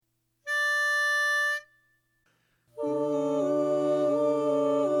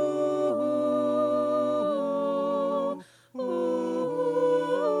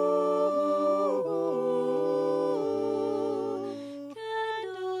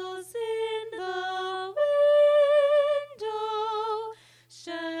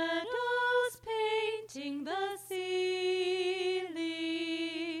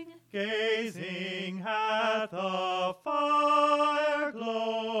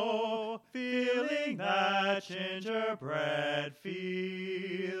that gingerbread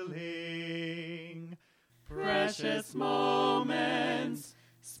feeling. Precious moments,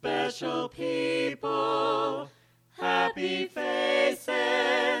 special people, happy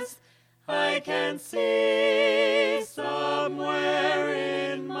faces, I can see somewhere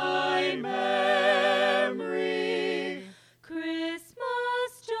in my memory. Christmas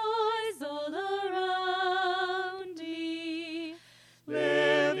joys all around me,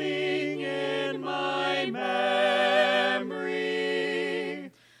 Living in my memory.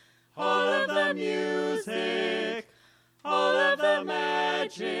 All of the music, all of the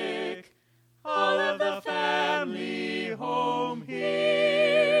magic, all of the family home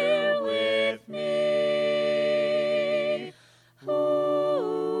here with me. Ooh,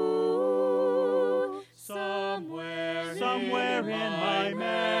 somewhere in my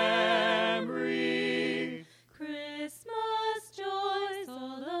memory. Christmas joys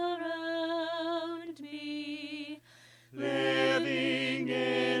all around me, Living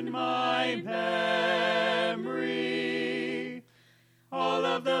in my memory. All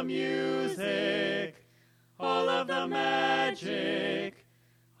of the music,